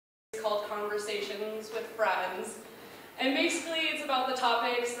conversations with friends. And basically it's about the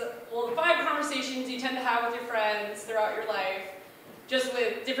topics, well, the 5 conversations you tend to have with your friends throughout your life, just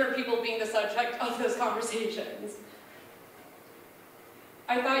with different people being the subject of those conversations.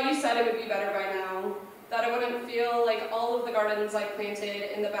 I thought you said it would be better by now, that it wouldn't feel like all of the gardens I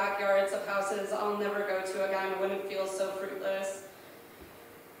planted in the backyards of houses I'll never go to again wouldn't feel so fruitless.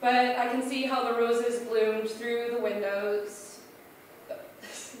 But I can see how the roses bloomed through the windows.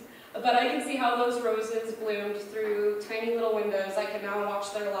 But I can see how those roses bloomed through tiny little windows. I can now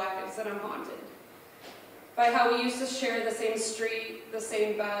watch their lives, and I'm haunted by how we used to share the same street, the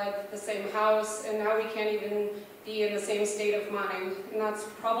same bed, the same house, and now we can't even be in the same state of mind. And that's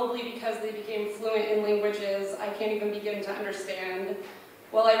probably because they became fluent in languages I can't even begin to understand,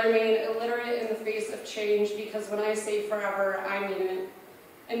 while I remain illiterate in the face of change, because when I say forever, I mean it.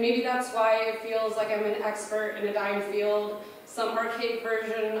 And maybe that's why it feels like I'm an expert in a dying field, some archaic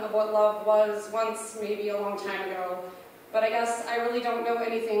version of what love was once, maybe a long time ago. But I guess I really don't know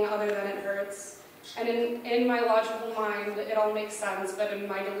anything other than it hurts. And in my logical mind, it all makes sense, but in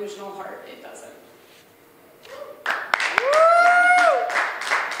my delusional heart, it doesn't.